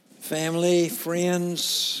Family,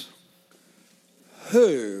 friends,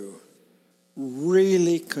 who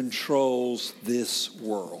really controls this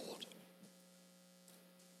world?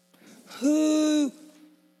 Who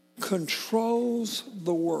controls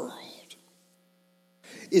the world?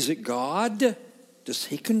 Is it God? Does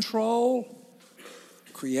He control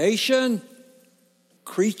creation,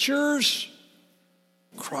 creatures,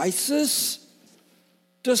 crisis?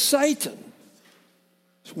 Does Satan?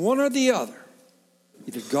 It's one or the other.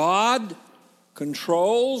 Either God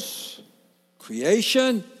controls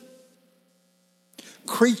creation,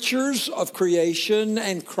 creatures of creation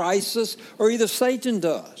and crisis, or either Satan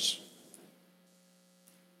does.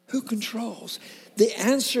 Who controls? The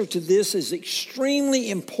answer to this is extremely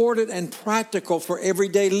important and practical for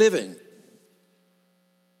everyday living.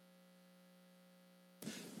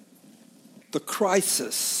 The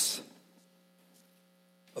crisis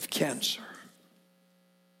of cancer.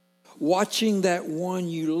 Watching that one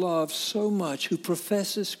you love so much who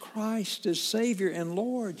professes Christ as Savior and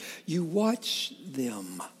Lord, you watch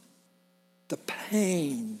them, the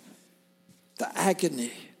pain, the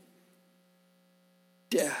agony,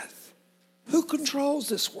 death. Who controls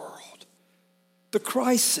this world? The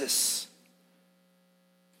crisis,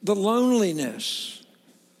 the loneliness.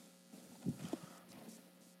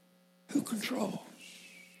 Who controls?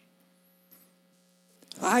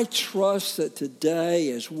 I trust that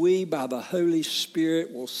today, as we, by the Holy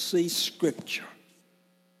Spirit, will see Scripture.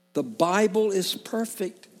 The Bible is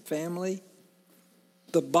perfect, family.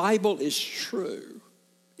 The Bible is true.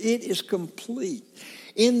 It is complete.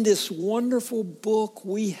 In this wonderful book,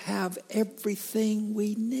 we have everything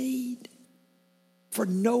we need for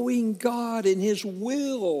knowing God and His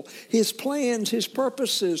will, His plans, His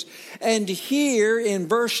purposes. And here in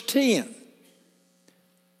verse 10,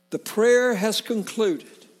 the prayer has concluded.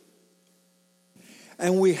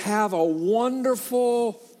 And we have a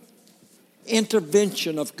wonderful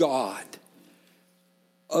intervention of God,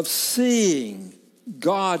 of seeing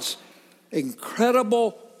God's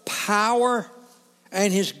incredible power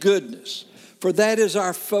and His goodness. For that is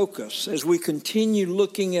our focus as we continue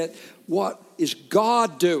looking at what is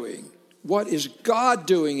God doing. What is God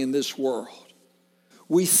doing in this world?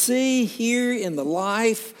 We see here in the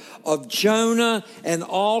life of Jonah and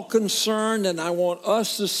all concerned, and I want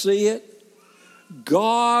us to see it,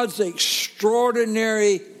 God's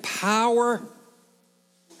extraordinary power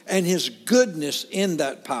and His goodness in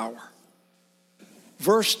that power.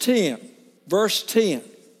 Verse 10.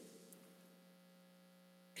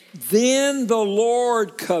 Then the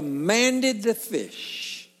Lord commanded the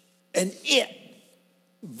fish, and it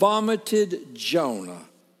vomited Jonah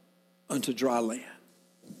unto dry land.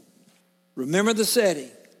 Remember the setting.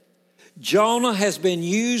 Jonah has been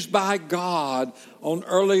used by God on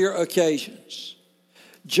earlier occasions.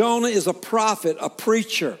 Jonah is a prophet, a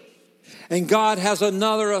preacher. And God has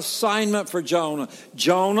another assignment for Jonah.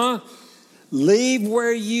 Jonah, leave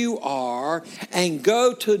where you are and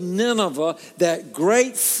go to Nineveh, that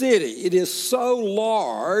great city. It is so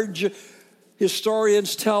large,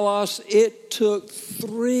 historians tell us it took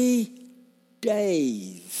 3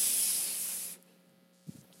 days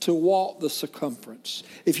to walk the circumference.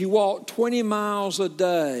 If you walk 20 miles a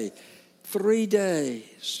day, 3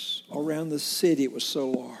 days around the city, it was so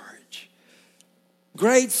large.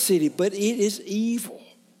 Great city, but it is evil.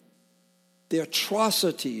 The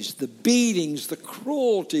atrocities, the beatings, the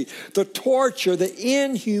cruelty, the torture, the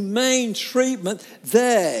inhumane treatment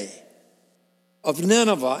of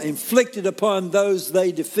Nineveh inflicted upon those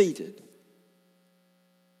they defeated.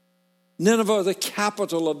 Nineveh, the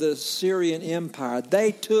capital of the Assyrian Empire,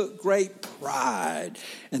 they took great pride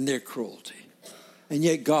in their cruelty. And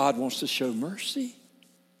yet God wants to show mercy.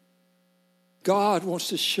 God wants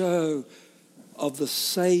to show of the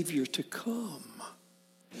Savior to come.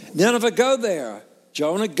 Nineveh, go there.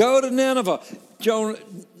 Jonah, go to Nineveh.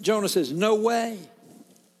 Jonah says, no way.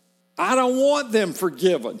 I don't want them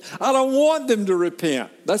forgiven. I don't want them to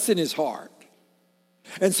repent. That's in his heart.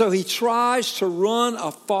 And so he tries to run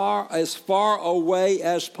as far away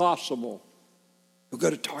as possible. He'll go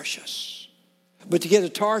to Tarshish. But to get to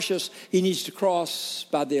Tarshish, he needs to cross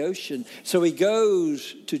by the ocean. So he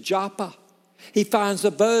goes to Joppa. He finds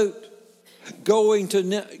a boat going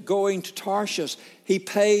to Tarshish. He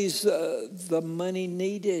pays the money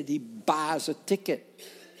needed. He buys a ticket.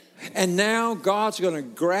 And now God's going to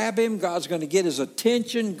grab him. God's going to get his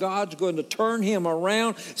attention. God's going to turn him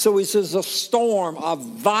around. So he says a storm, a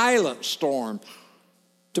violent storm,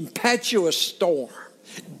 tempestuous storm,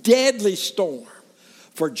 deadly storm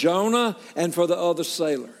for Jonah and for the other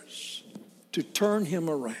sailors to turn him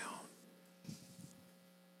around.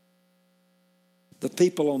 The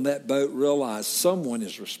people on that boat realize someone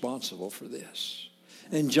is responsible for this.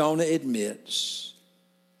 And Jonah admits,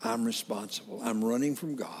 I'm responsible. I'm running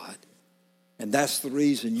from God. And that's the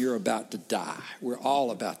reason you're about to die. We're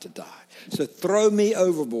all about to die. So throw me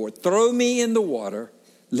overboard. Throw me in the water.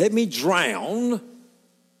 Let me drown.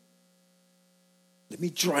 Let me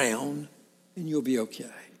drown, and you'll be okay.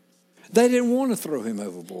 They didn't want to throw him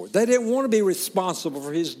overboard. They didn't want to be responsible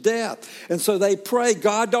for his death. And so they pray,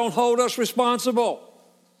 God, don't hold us responsible.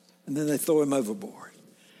 And then they throw him overboard.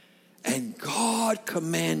 And God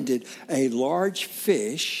commanded a large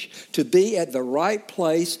fish to be at the right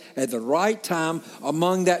place at the right time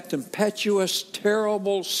among that tempestuous,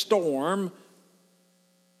 terrible storm.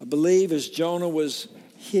 I believe as Jonah was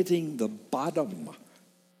hitting the bottom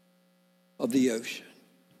of the ocean,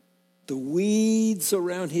 the weeds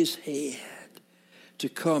around his head to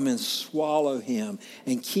come and swallow him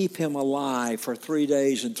and keep him alive for 3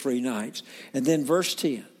 days and 3 nights. And then verse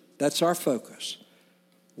 10, that's our focus.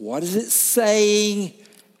 What is it saying?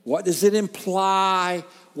 What does it imply?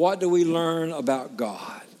 What do we learn about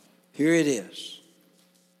God? Here it is.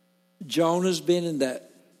 Jonah's been in that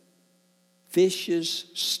fish's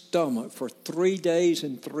stomach for 3 days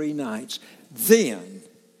and 3 nights. Then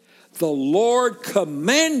the Lord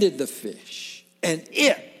commanded the fish, and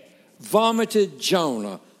it vomited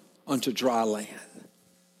Jonah onto dry land.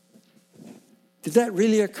 Did that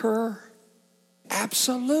really occur?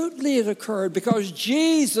 Absolutely it occurred, because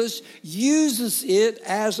Jesus uses it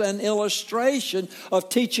as an illustration of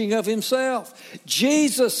teaching of himself.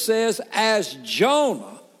 Jesus says, as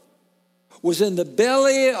Jonah was in the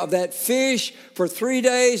belly of that fish for 3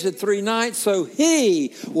 days and 3 nights, so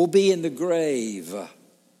he will be in the grave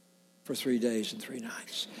for 3 days and 3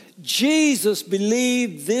 nights. Jesus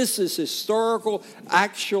believed this is historical,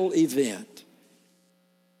 actual event.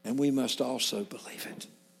 And we must also believe it.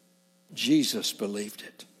 Jesus believed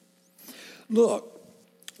it. Look,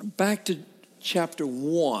 back to chapter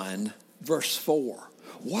 1, verse 4.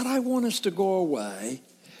 What I want us to go away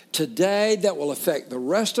today that will affect the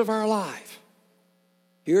rest of our life.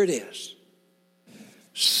 Here it is.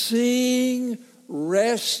 Seeing,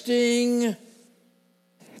 resting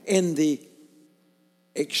in the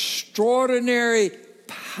extraordinary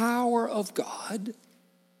power of God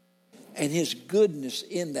and his goodness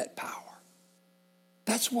in that power.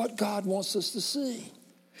 That's what God wants us to see.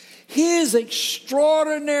 His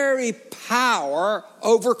extraordinary power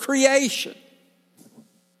over creation,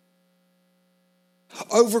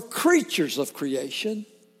 over creatures of creation,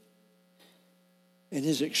 and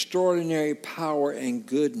his extraordinary power and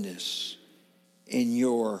goodness in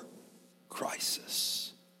your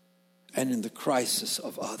crisis and in the crisis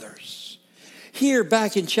of others. Here,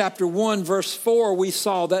 back in chapter 1, verse 4, we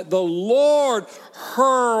saw that the Lord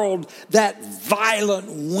hurled that violent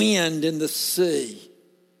wind in the sea.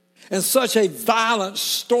 And such a violent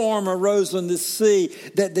storm arose in the sea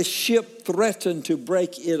that the ship threatened to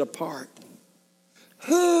break it apart.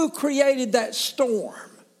 Who created that storm?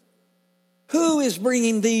 Who is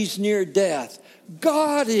bringing these near death?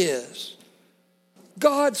 God is.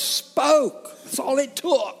 God spoke. That's all it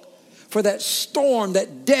took for that storm,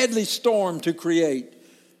 that deadly storm to create.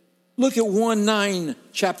 Look at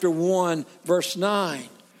chapter 1, verse 9.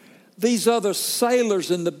 These other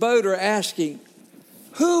sailors in the boat are asking,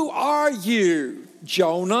 who are you,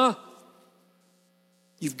 Jonah?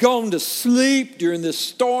 You've gone to sleep during this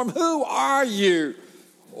storm. Who are you?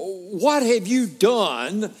 What have you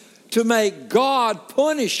done to make God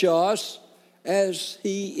punish us as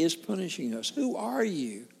he is punishing us? Who are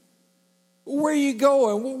you? Where are you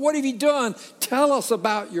going? What have you done? Tell us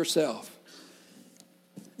about yourself.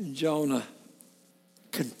 And Jonah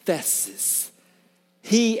confesses.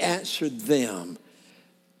 He answered them,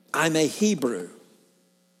 I'm a Hebrew.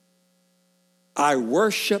 I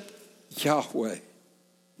worship Yahweh,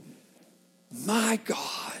 my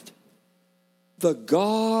God, the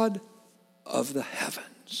God of the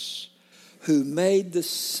heavens, who made the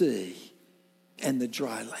sea and the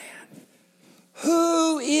dry land.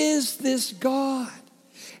 Who is this God?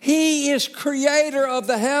 He is creator of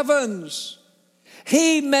the heavens.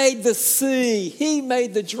 He made the sea. He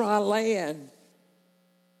made the dry land.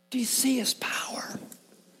 Do you see his power?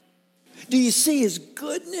 Do you see his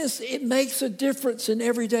goodness? It makes a difference in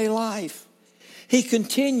everyday life. He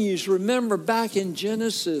continues, remember back in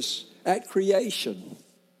Genesis at creation.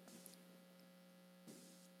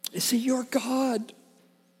 Is he your God?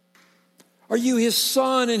 Are you his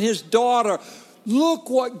son and his daughter? Look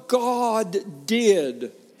what God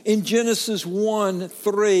did in Genesis 1,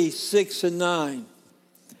 3, 6, and 9.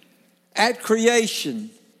 At creation,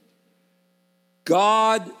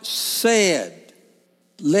 God said,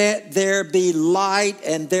 Let there be light,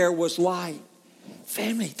 and there was light.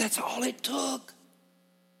 Family, that's all it took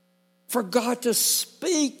for God to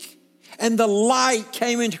speak, and the light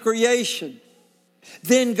came into creation.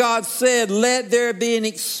 Then God said, let there be an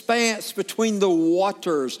expanse between the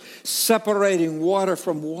waters, separating water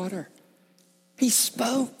from water. He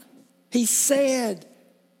spoke. He said,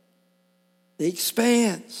 the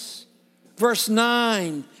expanse. Verse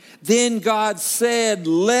 9, then God said,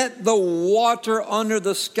 let the water under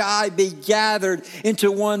the sky be gathered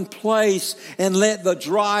into one place, and let the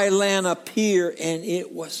dry land appear. And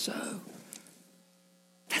it was so.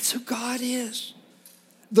 That's who God is.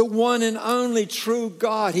 The one and only true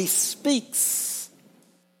God. He speaks.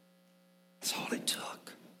 That's all it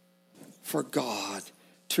took for God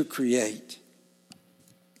to create.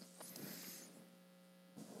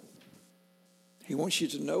 He wants you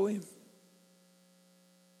to know Him,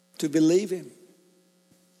 to believe Him,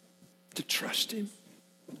 to trust Him,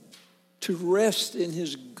 to rest in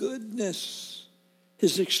His goodness,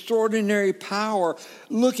 His extraordinary power.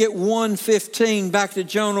 Look at 1:15, back to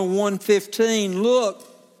Jonah 1:15.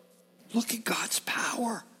 Look at God's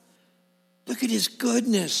power. Look at His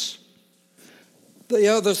goodness. The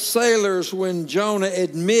other sailors, when Jonah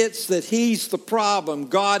admits that he's the problem,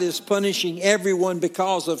 God is punishing everyone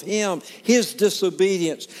because of him, his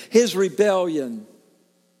disobedience, his rebellion.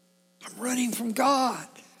 I'm running from God.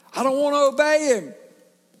 I don't want to obey Him.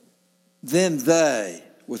 Then they,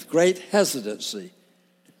 with great hesitancy,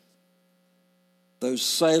 those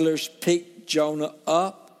sailors picked Jonah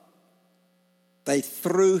up. They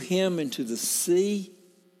threw him into the sea.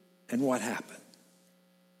 And what happened?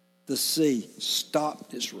 The sea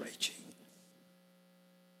stopped its raging.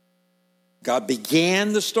 God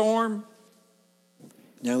began the storm.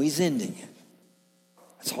 Now He's ending it.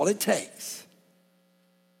 That's all it takes,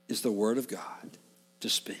 is the Word of God to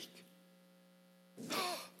speak.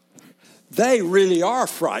 They really are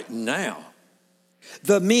frightened now.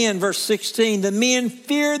 The men, verse 16, the men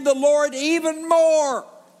feared the Lord even more,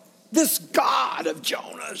 this God of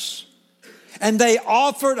Jonah's. And they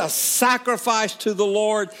offered a sacrifice to the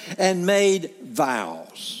Lord and made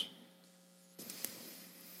vows.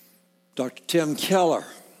 Dr. Tim Keller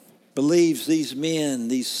believes these men,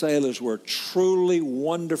 these sailors, were truly,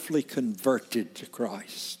 wonderfully converted to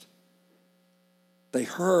Christ. They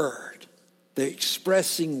heard. They're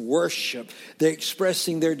expressing worship. They're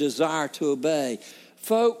expressing their desire to obey.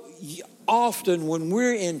 Folks, often when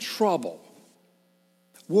we're in trouble,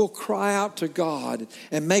 we'll cry out to God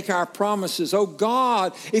and make our promises. Oh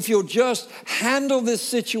God, if you'll just handle this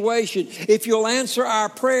situation, if you'll answer our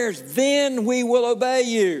prayers, then we will obey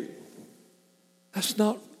you. That's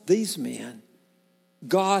not these men.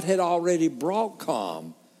 God had already brought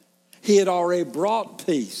calm. He had already brought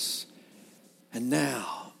peace. And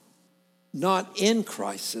now, not in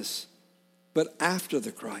crisis, but after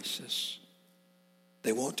the crisis,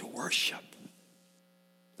 they want to worship.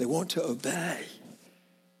 They want to obey.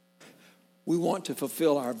 We want to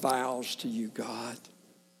fulfill our vows to you, God.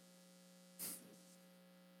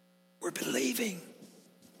 We're believing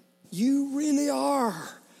you really are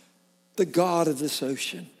the God of this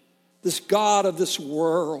ocean, this God of this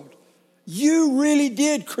world. You really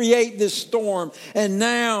did create this storm, and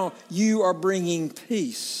now you are bringing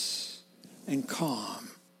peace and calm.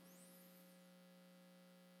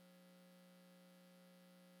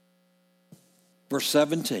 Verse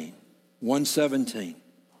 17, 1:17.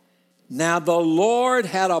 Now the Lord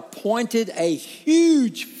had appointed a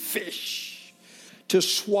huge fish to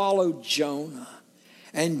swallow Jonah.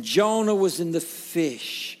 And Jonah was in the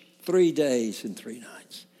fish 3 days and 3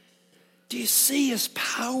 nights. Do you see His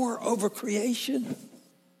power over creation?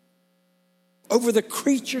 Over the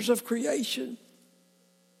creatures of creation?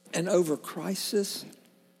 And over crisis?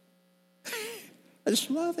 I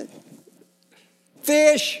just love it.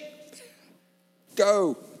 Fish,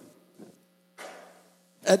 go.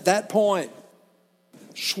 At that point,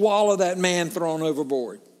 swallow that man thrown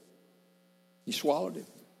overboard. He swallowed him.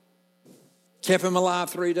 Kept him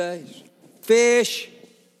alive 3 days. Fish,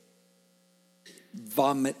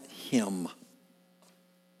 vomit him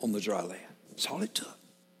on the dry land. That's all it took.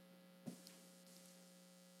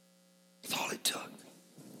 That's all it took.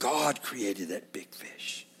 God created that big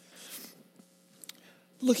fish.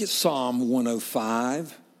 Look at Psalm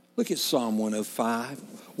 105. Look at Psalm 105.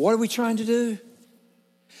 What are we trying to do?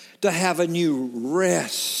 To have a new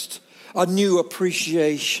rest, a new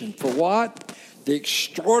appreciation for what? The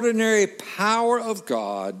extraordinary power of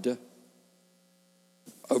God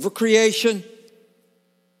over creation,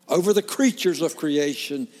 over the creatures of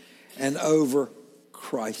creation, and over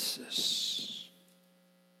crisis.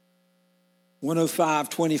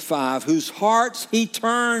 105:25, whose hearts he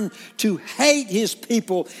turned to hate his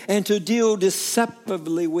people and to deal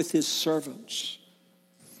deceptively with his servants.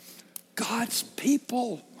 God's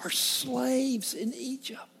people are slaves in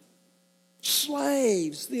Egypt.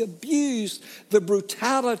 Slaves, the abuse, the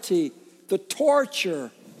brutality, the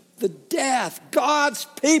torture, the death. God's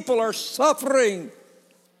people are suffering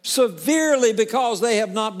severely because they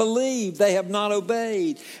have not believed, they have not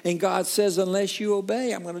obeyed. And God says, unless you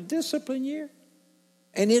obey, I'm going to discipline you.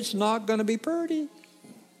 And it's not going to be pretty.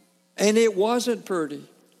 And it wasn't pretty.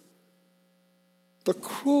 The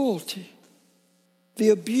cruelty, the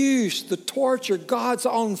abuse, the torture God's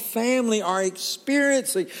own family are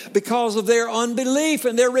experiencing because of their unbelief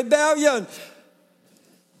and their rebellion,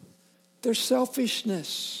 their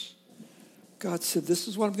selfishness. God said, this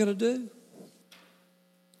is what I'm going to do.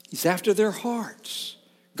 He's after their hearts.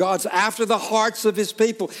 God's after the hearts of his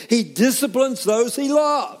people. He disciplines those he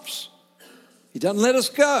loves. He doesn't let us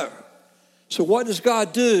go. So what does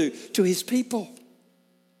God do to his people?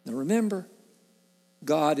 Now remember,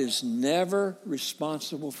 God is never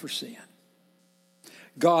responsible for sin.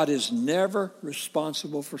 God is never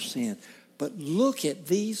responsible for sin. But look at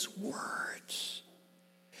these words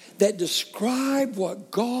that describe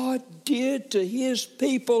what God did to his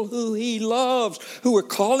people who he loves, who are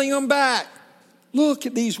calling them back. Look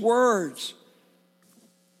at these words.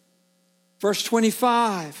 Verse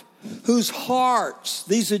 25, whose hearts,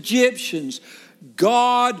 these Egyptians,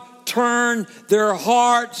 God turned their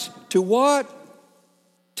hearts to what?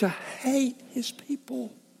 To hate his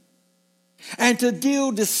people and to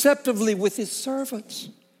deal deceptively with his servants.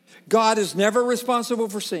 God is never responsible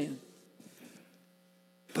for sin.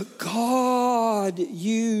 But God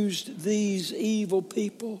used these evil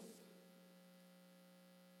people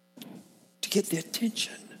to get the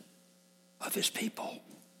attention of his people.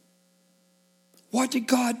 What did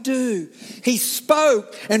God do? He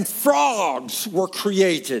spoke and frogs were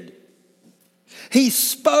created. He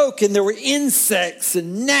spoke and there were insects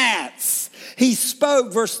and gnats. He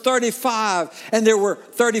spoke, verse 35, and there were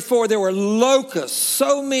 34, there were locusts.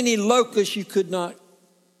 So many locusts you could not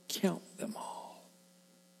count them all.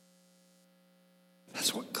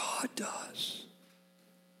 That's what God does.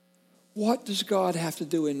 What does God have to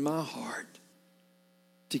do in my heart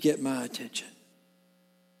to get my attention?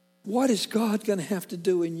 What is God going to have to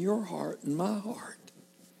do in your heart and my heart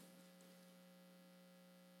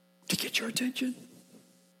to get your attention?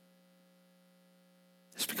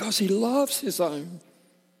 It's because he loves his own.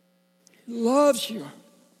 He loves you.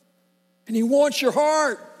 And he wants your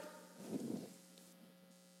heart.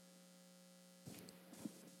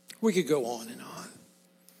 We could go on and on.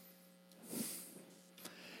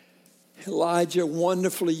 Elijah,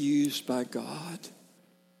 wonderfully used by God,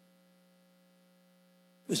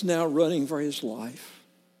 is now running for his life,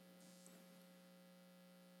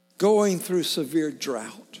 going through severe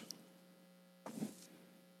drought.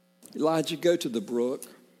 Elijah, go to the brook.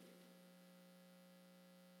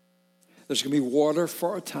 There's going to be water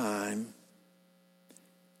for a time,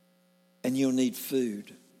 and you'll need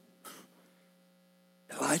food.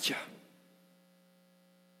 Elijah,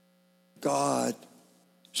 God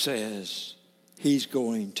says he's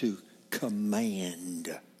going to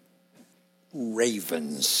command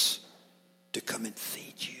ravens to come and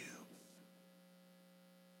feed you.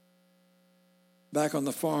 Back on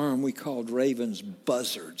the farm, we called ravens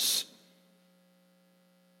buzzards.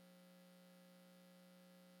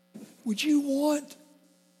 Would you want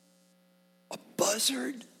a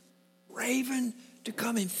buzzard raven to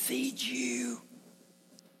come and feed you?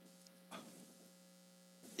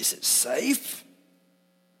 Is it safe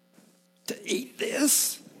to eat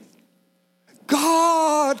this?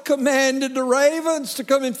 God commanded the ravens to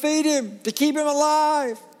come and feed him, to keep him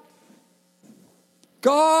alive.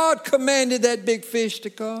 God commanded that big fish to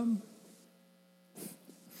come.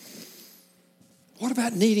 What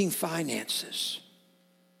about needing finances?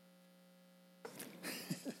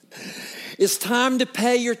 It's time to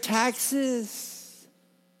pay your taxes.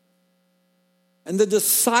 And the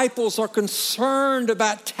disciples are concerned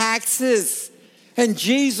about taxes. And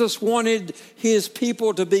Jesus wanted his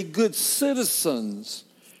people to be good citizens.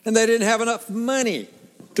 And they didn't have enough money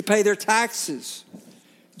to pay their taxes.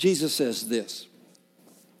 Jesus says this,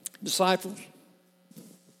 disciples,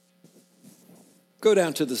 go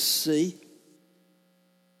down to the sea.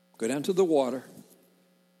 Go down to the water.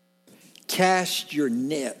 Cast your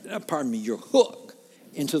your hook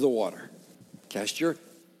into the water. Cast your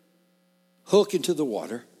hook into the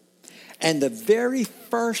water. And the very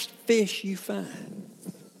first fish you find,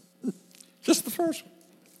 just the first one,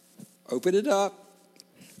 open it up,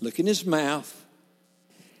 look in his mouth,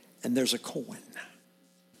 and there's a coin.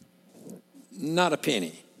 not a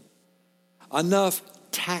penny.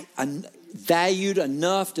 Valued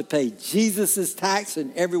enough to pay Jesus' tax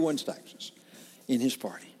and everyone's taxes in his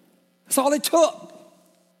party. That's all it took.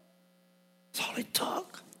 That's all it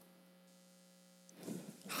took.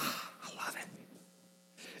 I love it.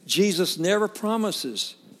 Jesus never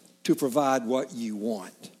promises to provide what you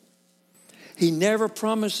want. He never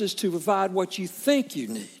promises to provide what you think you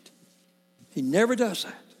need. He never does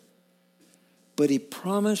that. But he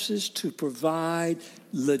promises to provide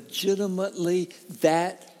legitimately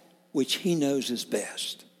that which he knows is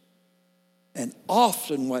best. And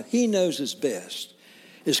often what he knows is best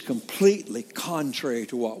is completely contrary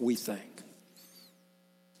to what we think.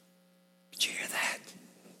 Did you hear that?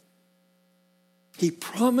 He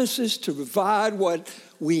promises to provide what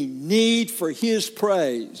we need for his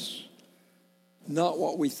praise, not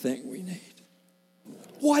what we think we need.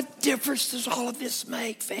 What difference does all of this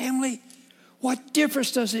make, family? What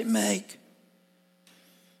difference does it make?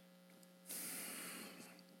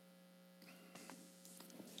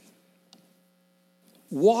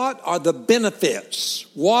 What are the benefits?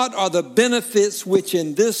 What are the benefits which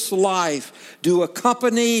in this life do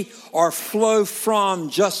accompany or flow from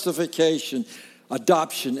justification,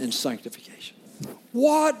 adoption, and sanctification?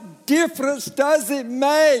 What difference does it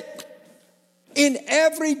make in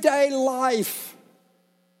everyday life?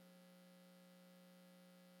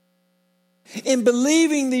 In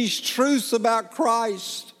believing these truths about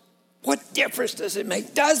Christ, what difference does it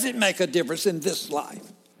make? Does it make a difference in this life?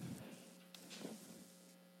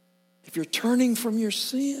 If you're turning from your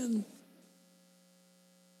sin,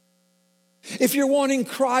 if you're wanting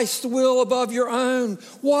Christ's will above your own,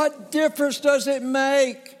 what difference does it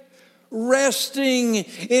make resting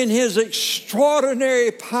in his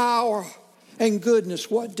extraordinary power and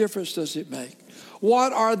goodness? What difference does it make?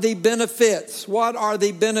 What are the benefits? What are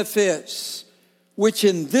the benefits which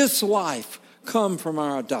in this life come from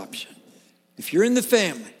our adoption? If you're in the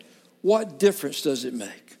family, what difference does it make?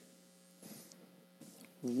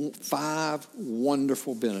 5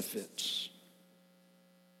 wonderful benefits.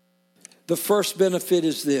 The first benefit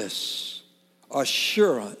is this: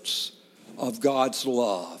 assurance of God's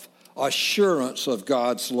love. Assurance of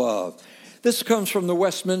God's love. This comes from the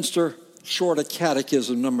Westminster Shorter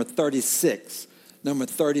Catechism, number 36. Number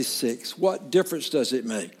 36. What difference does it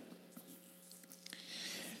make?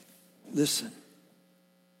 Listen,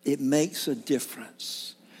 it makes a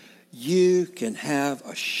difference. You can have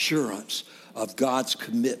assurance of God's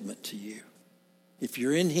commitment to you if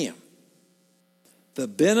you're in him. The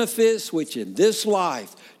benefits which in this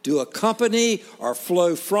life do accompany or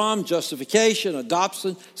flow from justification,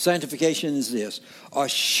 adoption, sanctification is this: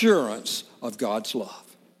 assurance of God's love.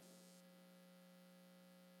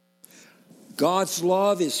 God's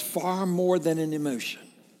love is far more than an emotion.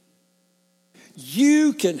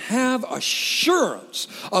 You can have assurance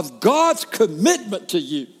of God's commitment to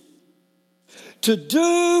you to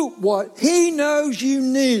do what he knows you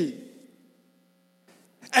need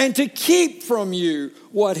and to keep from you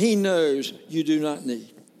what he knows you do not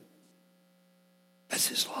need. That's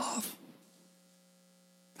his love.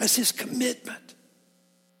 That's his commitment.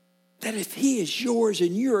 That if he is yours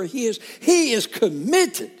and you are his, he is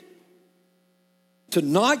committed to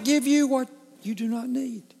not give you what you do not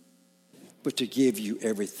need, but to give you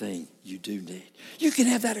everything you do need. You can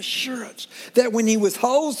have that assurance that when he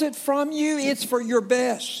withholds it from you, it's for your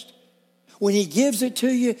best. When he gives it to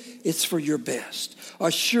you, it's for your best.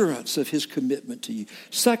 Assurance of his commitment to you.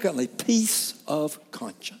 Secondly, peace of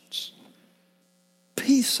conscience.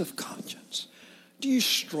 Peace of conscience. Do you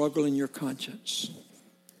struggle in your conscience?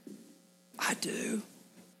 I do.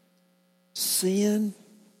 Sin,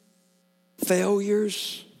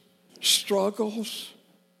 failures, struggles.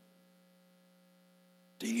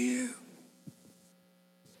 Do you?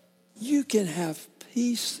 You can have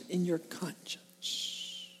peace in your conscience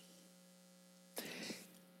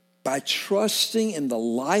by trusting in the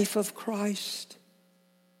life of Christ,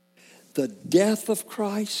 the death of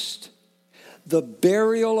Christ, the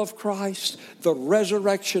burial of Christ, the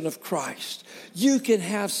resurrection of Christ. You can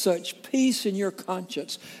have such peace in your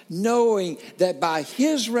conscience, knowing that by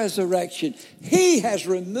his resurrection, he has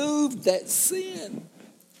removed that sin,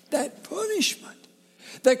 that punishment,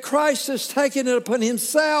 that Christ has taken it upon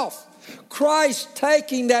himself. Christ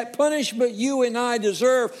taking that punishment you and I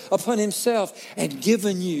deserve upon himself and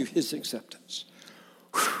given you his acceptance.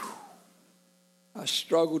 Whew. I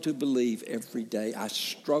struggle to believe every day. I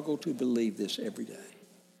struggle to believe this every day.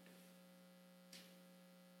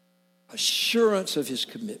 Assurance of his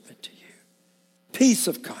commitment to you. Peace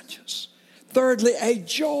of conscience. Thirdly, a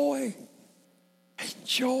joy. A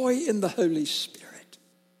joy in the Holy Spirit.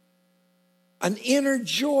 an inner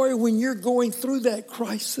joy when you're going through that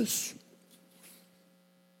crisis.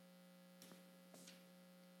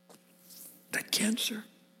 That cancer,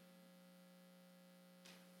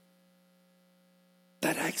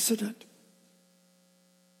 that accident,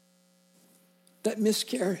 that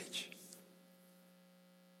miscarriage,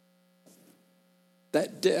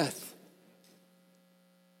 that death.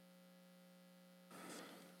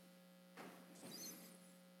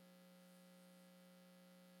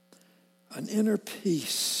 An inner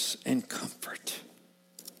peace and comfort.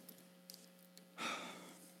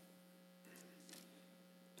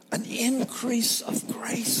 An increase of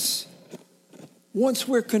grace. Once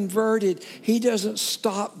we're converted, He doesn't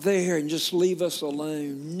stop there and just leave us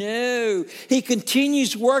alone. No, He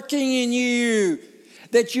continues working in you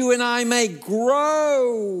that you and I may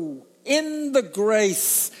grow in the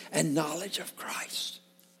grace and knowledge of Christ.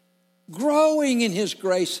 Growing in His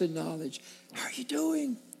grace and knowledge. How are you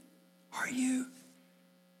doing?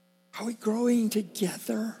 Are we growing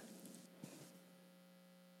together?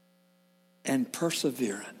 And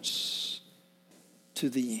perseverance to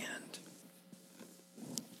the end.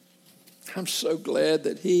 I'm so glad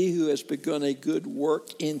that He who has begun a good work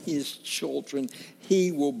in His children,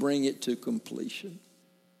 He will bring it to completion.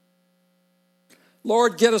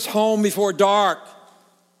 Lord, get us home before dark.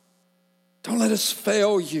 Don't let us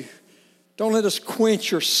fail You. Don't let us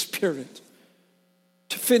quench Your Spirit.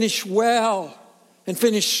 To finish well and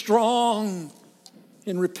finish strong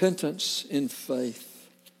in repentance, in faith.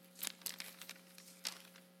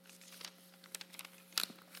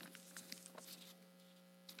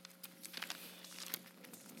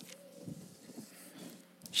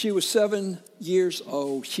 She was 7 years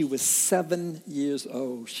old. She was 7 years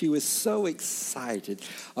old. She was so excited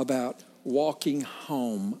about walking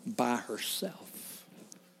home by herself.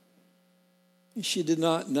 She did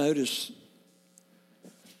not notice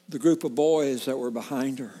the group of boys that were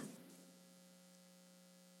behind her.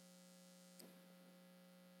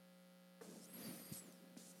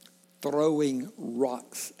 Throwing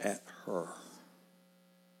rocks at her,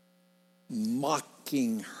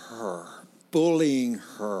 mocking her, bullying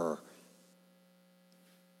her.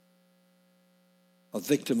 A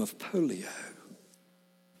victim of polio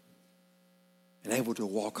and able to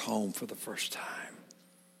walk home for the first time.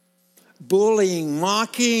 Bullying,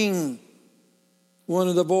 mocking. One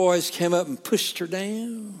of the boys came up and pushed her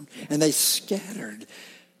down, and they scattered,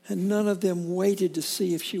 and none of them waited to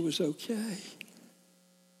see if she was okay.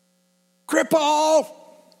 Cripple!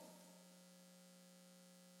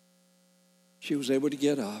 She was able to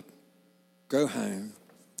get up, go home.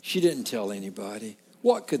 She didn't tell anybody.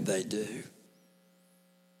 What could they do?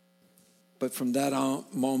 But from that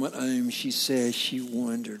moment on, she says she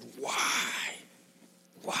wondered, why?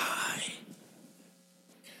 Why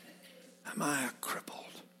am I crippled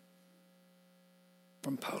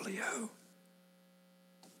from polio?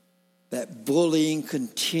 That bullying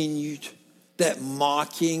continued, that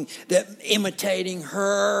mocking, that imitating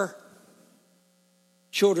her,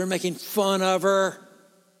 children making fun of her.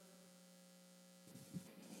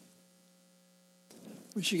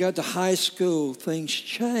 When she got to high school, things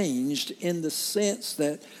changed in the sense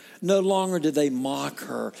that no longer did they mock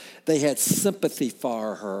her. They had sympathy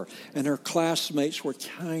for her, and her classmates were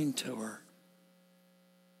kind to her.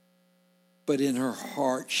 But in her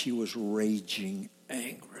heart, she was raging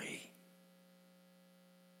angry.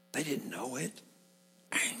 They didn't know it.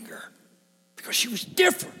 Anger. Because she was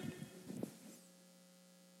different.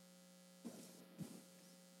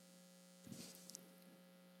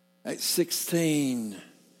 At 16,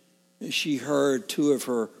 she heard two of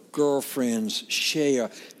her girlfriends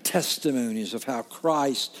share testimonies of how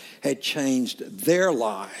Christ had changed their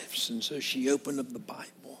lives. And so she opened up the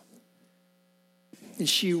Bible. And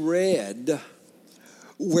she read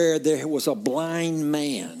where there was a blind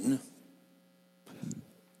man.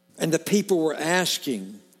 And the people were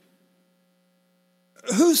asking,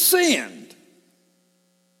 who sinned?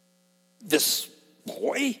 This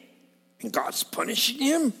boy? And God's punishing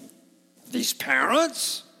him? These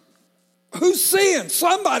parents? Who sinned?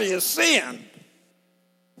 Somebody has sinned.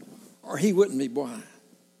 Or he wouldn't be blind.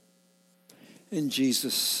 And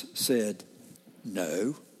Jesus said,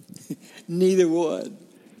 no, neither one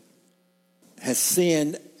has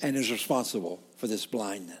sinned and is responsible for this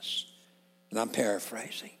blindness. And I'm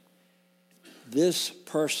paraphrasing. This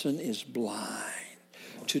person is blind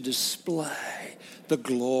to display the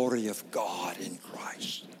glory of God in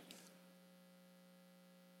Christ.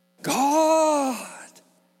 God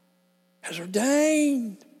has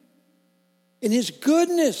ordained in His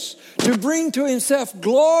goodness to bring to Himself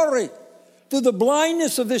glory through the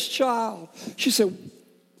blindness of this child. She said,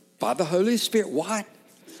 by the Holy Spirit. What?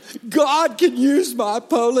 God can use my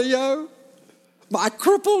polio, my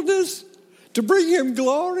crippledness, to bring him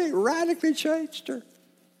glory. Radically changed her.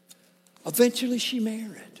 Eventually she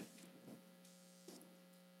married.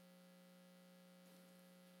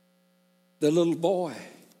 The little boy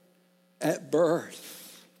at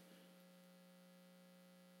birth,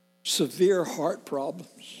 severe heart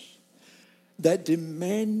problems that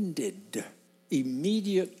demanded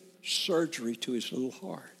immediate surgery to his little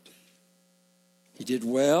heart. He did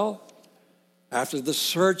well. After the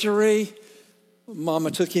surgery,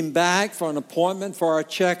 Mama took him back for an appointment for a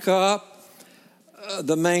checkup.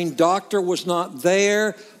 The main doctor was not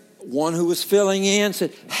there. One who was filling in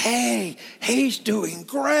said, "Hey, he's doing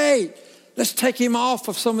great. Let's take him off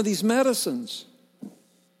of some of these medicines."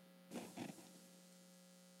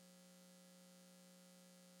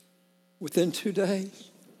 Within 2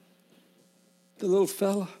 days, the little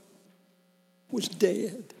fella was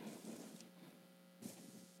dead.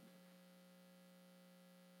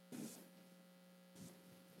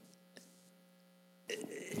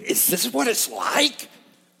 Is this what it's like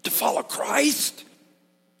to follow Christ?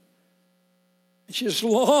 She just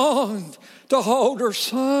longed to hold her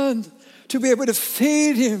son, to be able to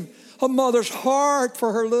feed him, a mother's heart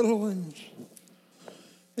for her little ones.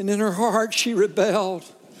 And in her heart, she rebelled.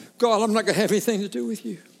 God, I'm not going to have anything to do with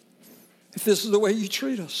you if this is the way you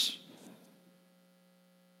treat us.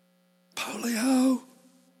 Polio,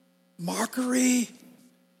 mockery,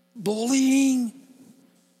 bullying,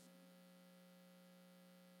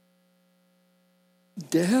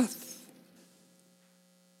 death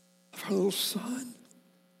of her little son.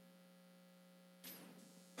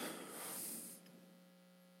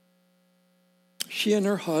 She and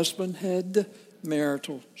her husband had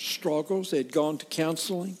marital struggles. They had gone to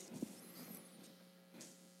counseling.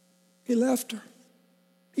 He left her.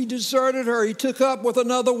 He deserted her. He took up with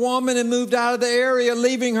another woman and moved out of the area,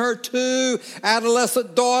 leaving her 2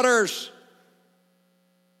 adolescent daughters.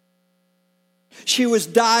 She was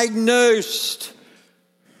diagnosed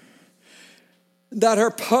that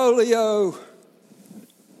her polio,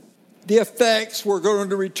 the effects were going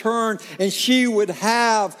to return, and she would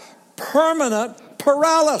have permanent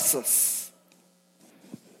paralysis.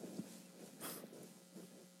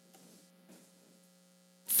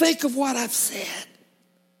 Think of what I've said.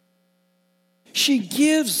 She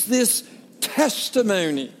gives this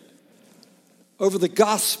testimony over the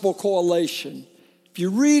Gospel Coalition. If you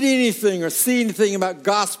read anything or see anything about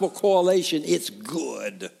Gospel Coalition, it's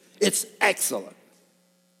good. It's excellent.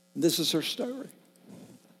 This is her story.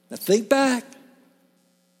 Now think back.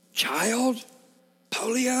 Child,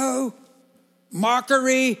 polio,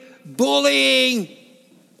 mockery, bullying,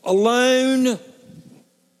 alone.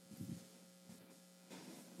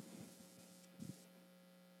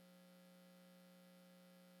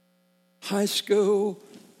 High school.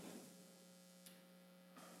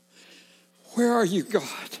 Where are you, God?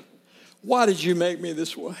 Why did you make me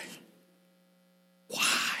this way?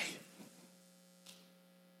 Why?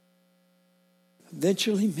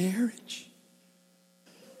 Eventually, marriage.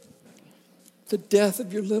 The death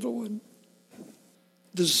of your little one.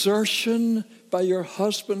 Desertion by your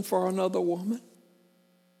husband for another woman.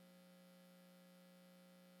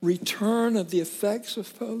 Return of the effects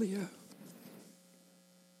of polio.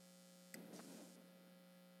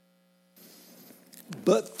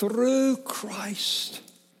 But through Christ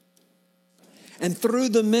and through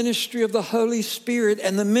the ministry of the Holy Spirit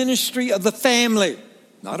and the ministry of the family,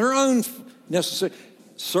 not her own necessarily,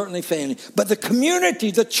 certainly family, but the community,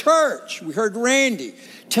 the church. We heard Randy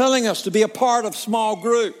telling us to be a part of small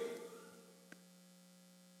group.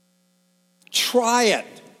 Try it.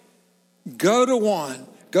 Go to one.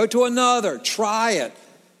 Go to another. Try it.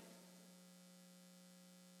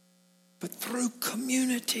 But through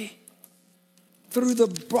community, through the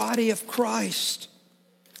body of Christ.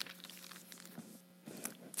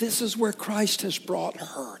 This is where Christ has brought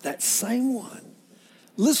her, that same one.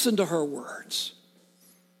 Listen to her words.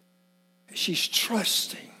 She's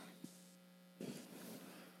trusting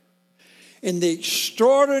in the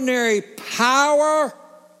extraordinary power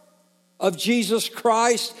of Jesus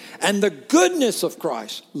Christ and the goodness of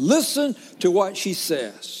Christ. Listen to what she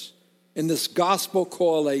says in this Gospel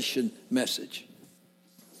Coalition message.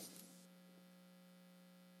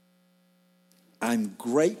 I'm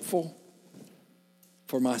grateful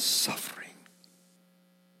for my suffering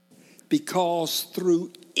because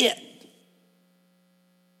through it,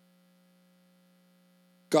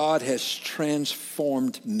 God has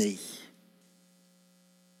transformed me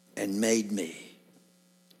and made me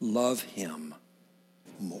love him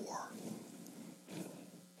more.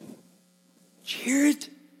 Did you hear it?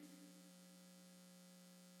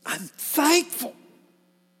 I'm thankful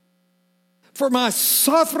for my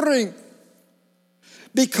suffering.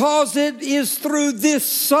 Because it is through this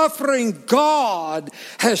suffering God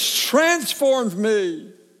has transformed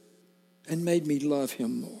me and made me love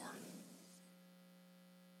him more.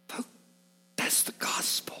 That's the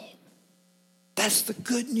gospel. That's the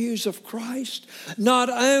good news of Christ.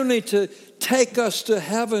 Not only to take us to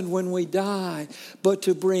heaven when we die, but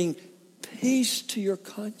to bring peace to your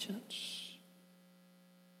conscience.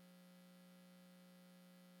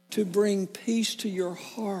 To bring peace to your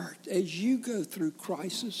heart as you go through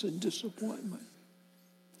crisis and disappointment.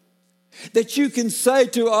 That you can say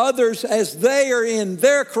to others as they are in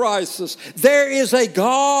their crisis, there is a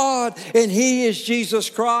God and he is Jesus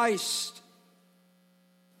Christ.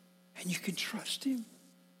 And you can trust him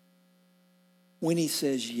when he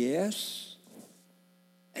says yes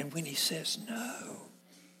and when he says no.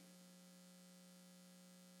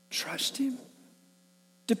 Trust him.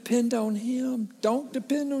 Depend on him. Don't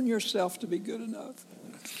depend on yourself to be good enough.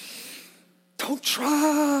 Don't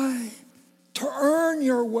try to earn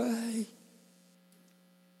your way.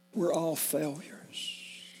 We're all failures.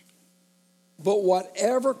 But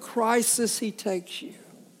whatever crisis he takes you,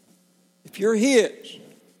 if you're his,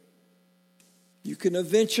 you can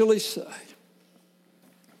eventually say,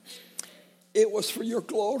 it was for your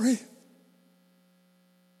glory.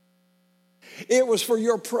 It was for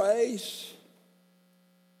your praise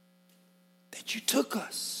that you took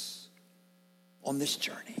us on this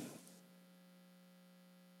journey.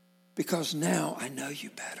 Because now I know you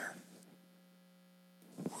better.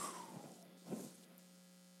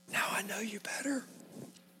 Now I know you better.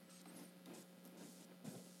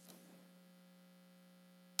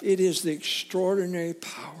 It is the extraordinary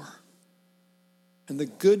power and the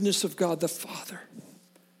goodness of God the Father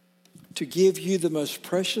to give you the most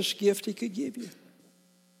precious gift he could give you.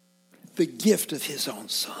 The gift of his own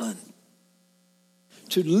Son.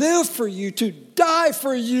 To live for you, to die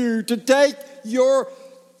for you, to take your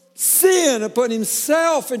sin upon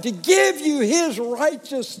himself and to give you his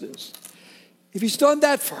righteousness. If he's done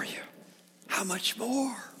that for you, how much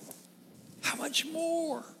more? How much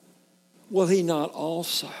more will he not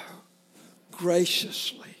also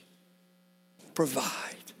graciously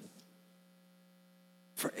provide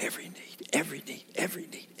for every need, every need, every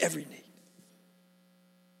need, every need,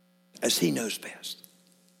 as he knows best?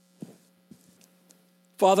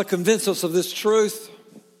 Father, convince us of this truth,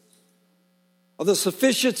 of the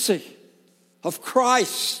sufficiency of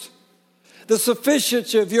Christ, the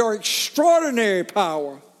sufficiency of your extraordinary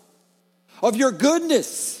power, of your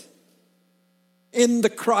goodness in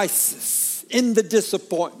the crisis, in the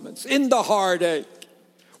disappointments, in the heartache,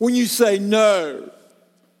 when you say no,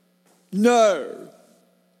 no.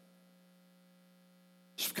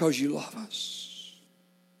 It's because you love us.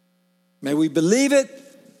 May we believe it.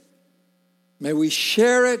 May we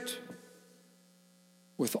share it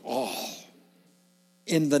with all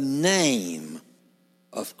in the name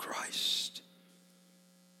of Christ.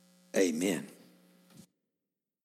 Amen.